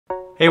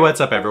Hey,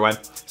 what's up everyone?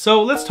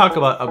 So let's talk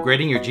about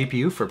upgrading your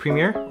GPU for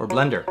Premiere or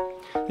Blender.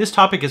 This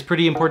topic is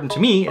pretty important to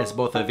me as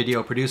both a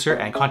video producer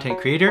and content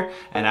creator,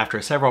 and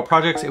after several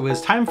projects, it was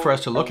time for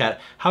us to look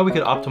at how we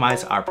could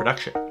optimize our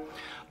production.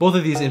 Both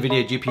of these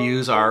Nvidia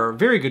GPUs are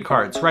very good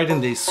cards, right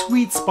in the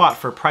sweet spot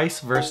for price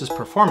versus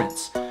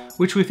performance,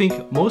 which we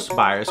think most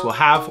buyers will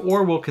have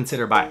or will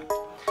consider buying.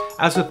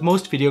 As with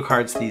most video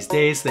cards these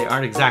days, they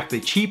aren't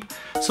exactly cheap,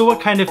 so what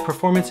kind of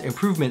performance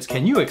improvements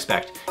can you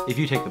expect if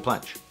you take the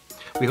plunge?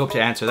 We hope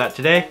to answer that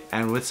today,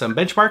 and with some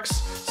benchmarks,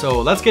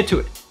 so let's get to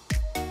it.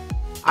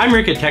 I'm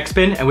Premiere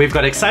Techspin, and we've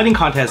got exciting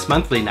contests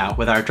monthly now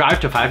with our Drive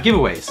to 5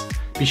 giveaways.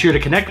 Be sure to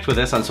connect with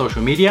us on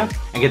social media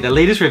and get the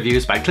latest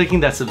reviews by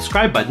clicking that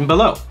subscribe button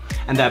below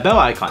and that bell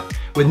icon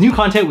with new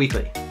content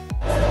weekly.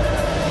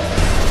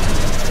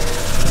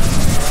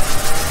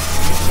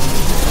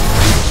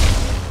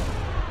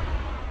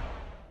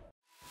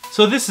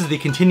 So this is the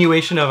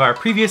continuation of our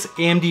previous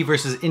AMD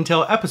versus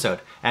Intel episode,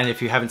 and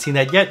if you haven't seen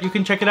that yet, you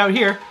can check it out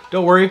here.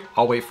 Don't worry,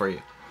 I'll wait for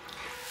you.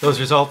 Those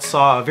results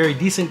saw a very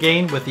decent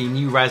gain with the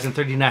new Ryzen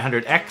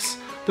 3900X,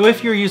 though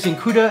if you're using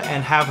CUDA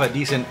and have a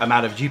decent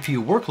amount of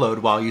GPU workload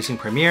while using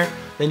Premiere,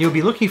 then you'll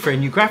be looking for a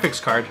new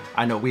graphics card.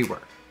 I know we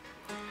were.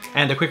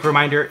 And a quick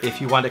reminder, if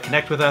you want to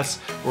connect with us,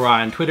 we're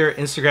on Twitter,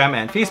 Instagram,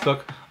 and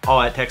Facebook,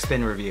 all at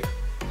Techspin Review.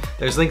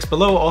 There's links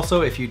below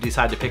also if you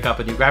decide to pick up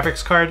a new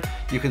graphics card.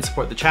 You can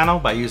support the channel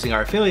by using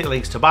our affiliate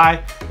links to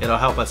buy. It'll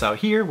help us out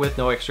here with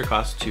no extra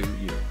cost to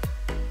you.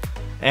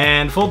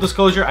 And full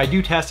disclosure, I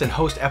do test and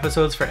host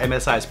episodes for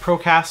MSI's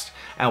Procast,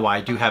 and while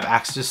I do have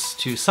access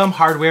to some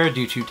hardware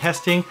due to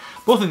testing,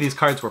 both of these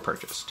cards were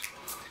purchased.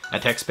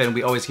 At Techspin,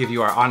 we always give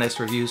you our honest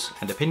reviews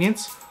and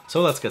opinions,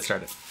 so let's get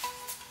started.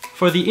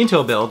 For the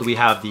Intel build, we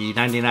have the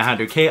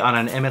 9900K on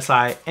an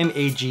MSI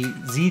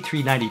MAG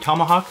Z390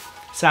 Tomahawk,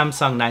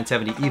 Samsung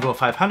 970 EVO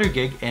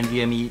 500GB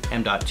NVMe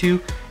M.2,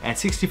 and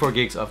 64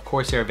 gigs of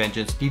Corsair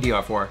Vengeance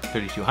DDR4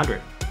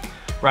 3200.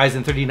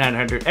 Ryzen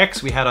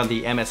 3900X we had on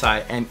the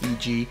MSI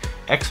MEG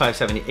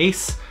X570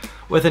 Ace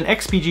with an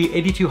XPG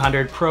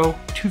 8200 Pro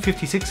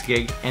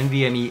 256GB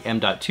NVMe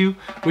M.2,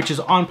 which is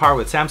on par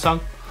with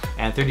Samsung,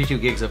 and 32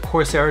 gigs of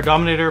Corsair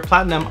Dominator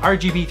Platinum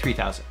RGB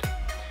 3000.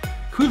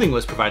 Cooling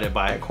was provided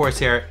by a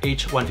Corsair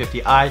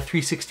H150i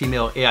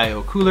 360mm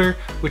AIO cooler,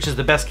 which is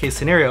the best case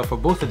scenario for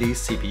both of these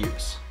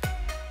CPUs.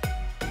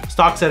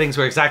 Stock settings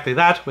were exactly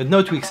that, with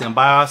no tweaks in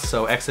BIOS,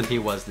 so XMP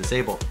was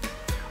disabled.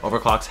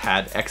 Overclocks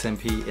had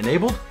XMP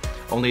enabled,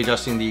 only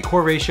adjusting the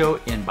core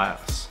ratio in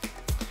BIOS.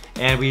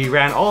 And we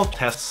ran all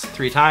tests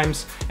 3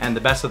 times, and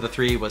the best of the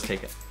 3 was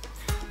taken.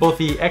 Both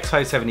the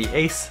X570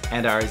 Ace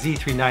and our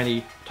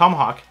Z390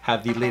 Tomahawk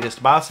have the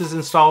latest BIOSes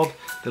installed,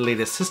 the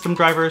latest system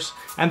drivers,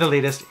 and the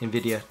latest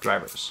Nvidia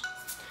drivers.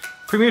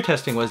 Premiere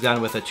testing was done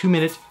with a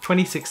 2-minute,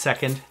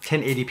 26-second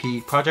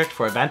 1080p project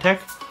for Advantech,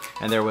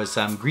 and there was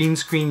some green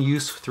screen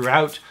use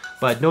throughout,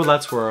 but no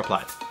LUTs were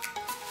applied.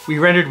 We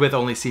rendered with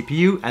only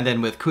CPU and then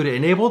with CUDA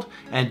enabled,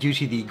 and due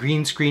to the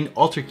green screen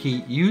alter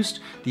key used,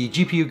 the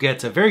GPU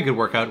gets a very good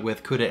workout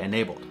with CUDA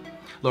enabled.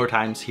 Load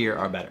times here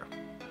are better.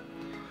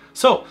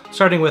 So,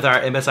 starting with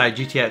our MSI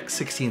GTX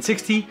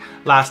 1660,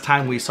 last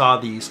time we saw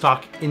the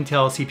stock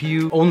Intel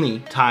CPU only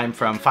time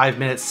from 5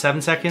 minutes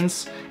 7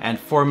 seconds and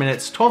 4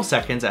 minutes 12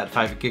 seconds at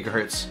 5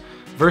 GHz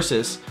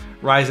versus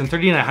Ryzen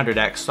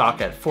 3900X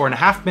stock at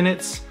 4.5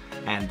 minutes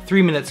and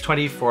 3 minutes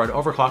 20 for an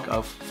overclock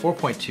of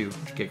 4.2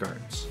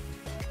 GHz.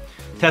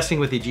 Testing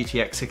with the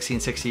GTX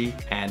 1660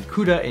 and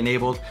CUDA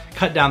enabled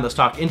cut down the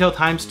stock Intel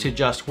times to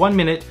just 1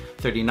 minute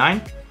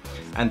 39,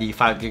 and the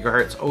 5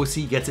 GHz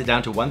OC gets it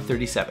down to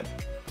 137.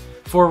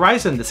 For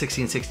Ryzen, the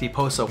 1660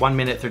 posts a 1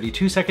 minute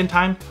 32 second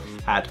time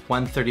at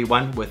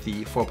 131 with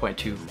the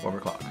 4.2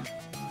 overclock.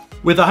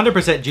 With 100%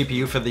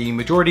 GPU for the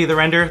majority of the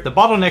render, the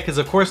bottleneck is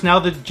of course now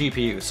the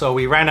GPU, so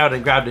we ran out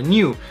and grabbed a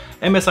new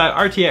MSI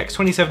RTX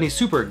 2070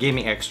 Super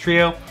Gaming X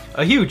Trio,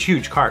 a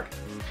huge card.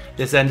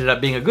 This ended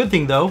up being a good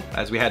thing though,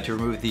 as we had to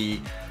remove the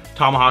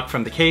Tomahawk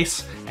from the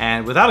case,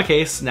 and without a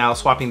case, now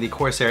swapping the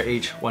Corsair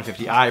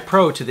H150i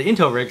Pro to the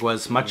Intel rig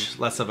was much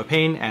less of a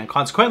pain, and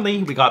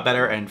consequently, we got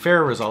better and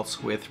fairer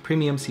results with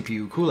premium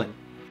CPU cooling.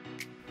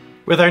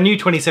 With our new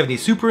 2070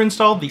 Super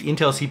installed, the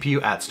Intel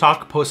CPU at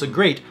stock posts a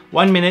great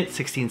 1 minute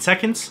 16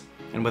 seconds,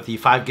 and with the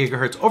 5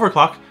 GHz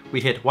overclock,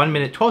 we hit 1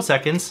 minute 12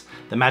 seconds,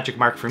 the magic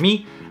mark for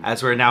me,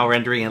 as we're now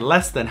rendering in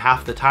less than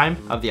half the time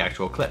of the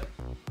actual clip.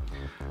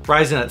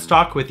 Ryzen at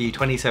stock with the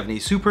 2070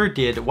 Super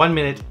did 1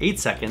 minute 8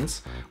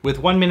 seconds, with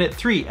 1 minute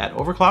 3 at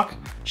overclock,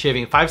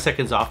 shaving 5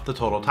 seconds off the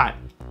total time.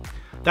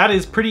 That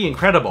is pretty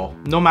incredible,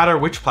 no matter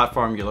which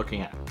platform you're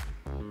looking at.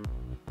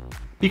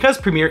 Because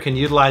Premiere can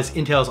utilize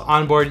Intel's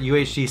onboard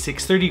UHD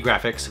 630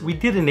 graphics, we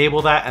did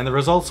enable that, and the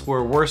results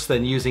were worse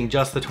than using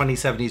just the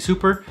 2070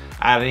 Super,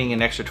 adding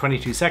an extra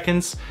 22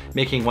 seconds,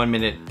 making 1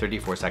 minute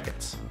 34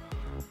 seconds.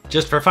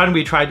 Just for fun,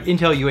 we tried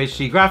Intel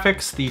UHD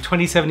graphics, the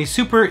 2070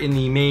 Super in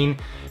the main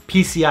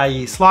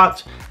PCIe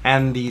slot,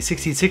 and the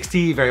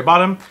 1660 very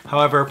bottom.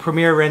 However,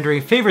 Premiere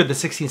rendering favored the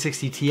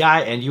 1660 Ti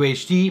and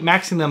UHD,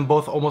 maxing them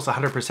both almost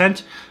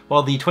 100%,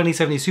 while the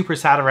 2070 Super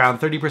sat around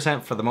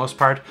 30% for the most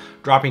part,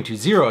 dropping to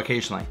 0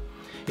 occasionally.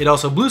 It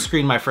also blue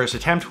screened my first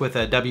attempt with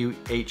a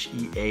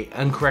WHEA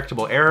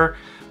uncorrectable error,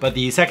 but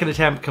the second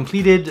attempt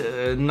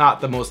completed,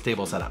 not the most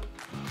stable setup.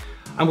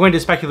 I'm going to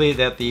speculate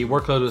that the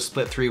workload was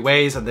split 3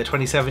 ways and the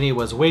 2070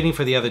 was waiting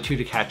for the other 2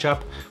 to catch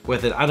up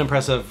with an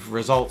unimpressive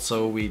result,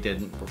 so we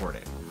didn't report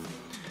it.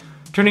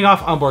 Turning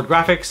off onboard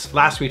graphics,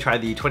 last we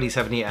tried the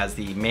 2070 as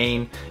the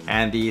main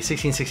and the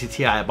 1660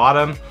 Ti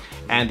bottom,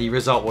 and the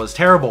result was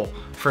terrible.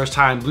 First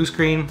time blue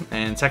screen,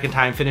 and second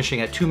time finishing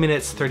at 2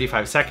 minutes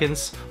 35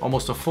 seconds,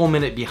 almost a full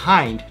minute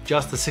behind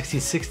just the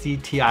 1660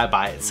 Ti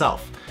by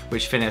itself,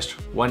 which finished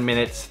 1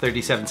 minute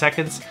 37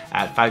 seconds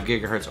at 5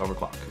 GHz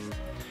overclock.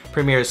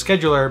 Premiere's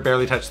scheduler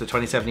barely touched the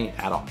 2070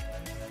 at all.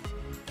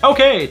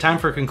 Okay, time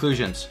for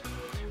conclusions.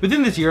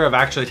 Within this year, I've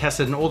actually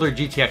tested an older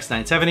GTX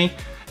 970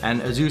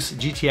 and Asus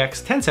GTX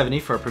 1070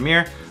 for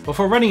Premiere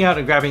before running out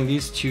and grabbing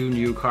these 2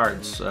 new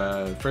cards.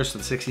 First the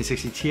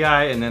 1660 Ti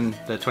and then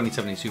the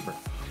 2070 Super.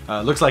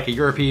 Looks like a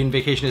European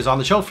vacation is on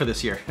the shelf for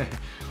this year.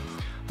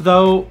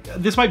 Though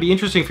this might be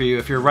interesting for you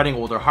if you're running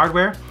older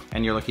hardware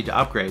and you're looking to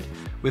upgrade.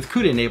 With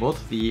CUDA enabled,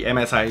 the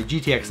MSI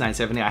GTX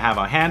 970 I have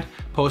on hand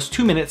posts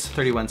 2 minutes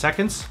 31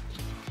 seconds,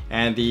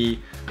 and the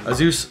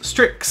Asus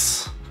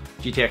Strix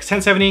GTX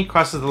 1070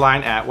 crosses the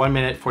line at 1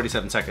 minute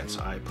 47 seconds.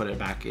 I put it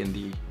back in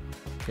the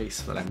case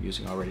that I'm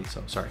using already,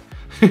 so sorry.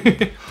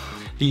 The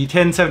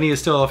 1070 is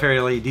still a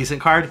fairly decent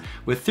card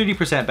with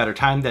 30% better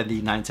time than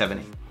the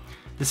 970.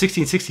 The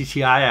 1660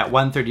 Ti at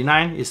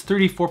 139 is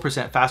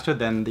 34% faster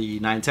than the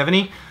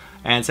 970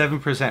 and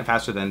 7%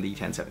 faster than the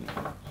 1070.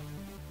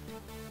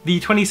 The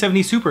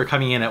 2070 Super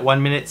coming in at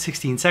 1 minute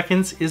 16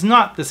 seconds is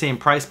not the same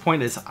price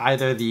point as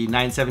either the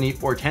 970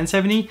 or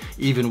 1070,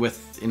 even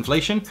with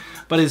inflation,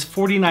 but is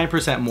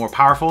 49% more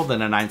powerful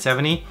than a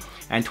 970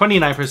 and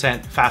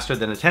 29% faster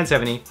than a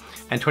 1070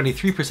 and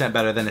 23%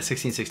 better than a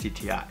 1660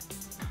 Ti.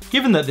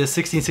 Given that this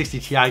 1660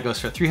 Ti goes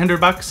for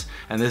 $300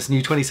 and this new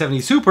 2070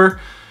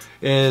 Super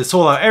is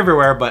sold out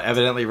everywhere, but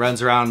evidently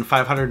runs around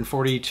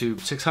 $540 to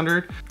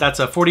 $600, that's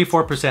a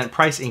 44%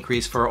 price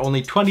increase for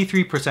only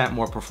 23%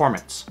 more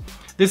performance.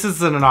 This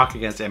isn't a knock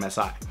against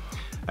MSI.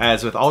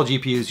 As with all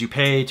GPUs, you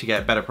pay to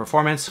get better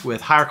performance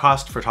with higher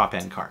cost for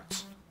top-end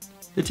cards.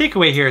 The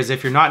takeaway here is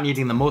if you're not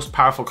needing the most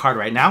powerful card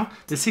right now,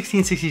 the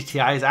 1660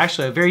 Ti is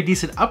actually a very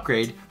decent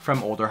upgrade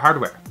from older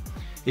hardware.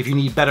 If you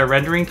need better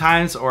rendering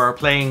times or are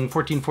playing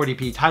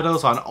 1440p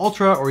titles on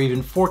ultra or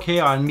even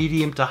 4K on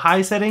medium to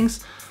high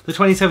settings, the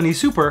 2070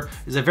 Super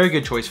is a very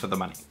good choice for the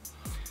money.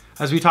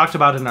 As we talked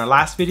about in our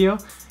last video,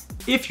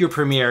 if your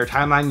Premiere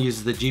timeline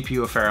uses the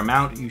GPU a fair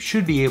amount, you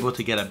should be able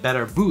to get a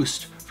better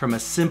boost from a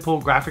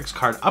simple graphics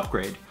card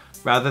upgrade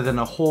rather than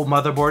a whole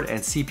motherboard and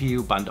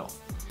CPU bundle.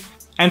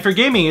 And for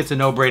gaming, it's a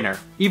no-brainer.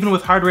 Even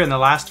with hardware in the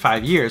last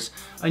 5 years,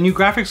 a new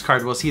graphics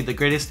card will see the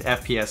greatest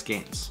FPS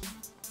gains.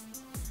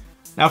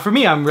 Now for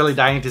me, I'm really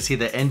dying to see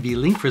the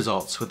NVLink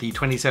results with the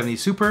 2070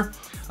 Super.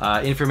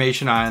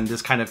 Information on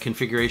this kind of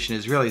configuration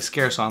is really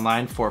scarce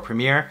online for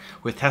Premiere,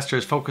 with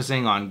testers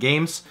focusing on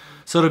games.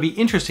 So it'll be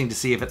interesting to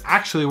see if it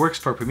actually works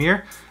for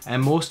Premiere,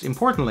 and most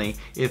importantly,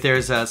 if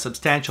there's a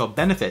substantial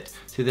benefit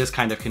to this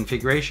kind of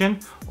configuration,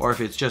 or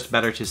if it's just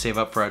better to save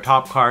up for a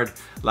top card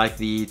like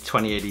the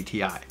 2080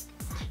 Ti.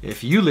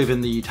 If you live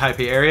in the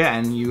Taipei area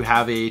and you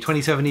have a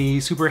 2070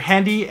 Super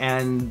handy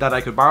and that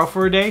I could borrow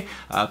for a day,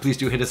 please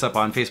do hit us up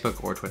on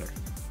Facebook or Twitter.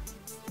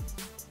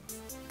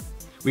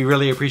 We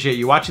really appreciate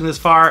you watching this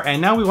far,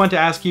 and now we want to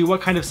ask you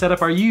what kind of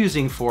setup are you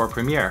using for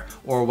Premiere,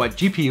 or what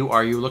GPU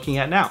are you looking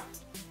at now?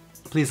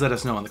 Please let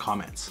us know in the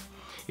comments.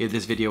 If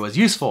this video was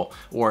useful,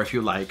 or if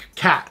you like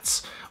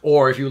cats,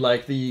 or if you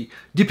like the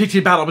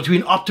depicted battle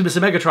between Optimus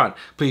and Megatron,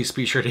 please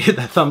be sure to hit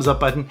that thumbs up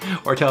button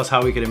or tell us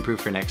how we could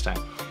improve for next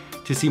time.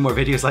 To see more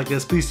videos like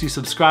this, please do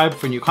subscribe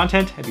for new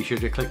content and be sure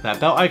to click that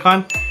bell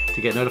icon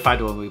to get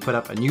notified when we put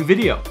up a new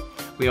video.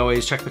 We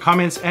always check the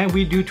comments and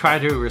we do try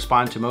to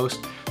respond to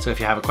most, so if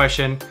you have a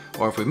question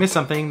or if we missed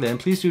something, then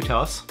please do tell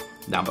us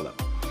down below.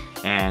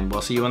 And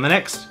we'll see you on the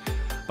next.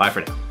 Bye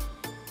for now.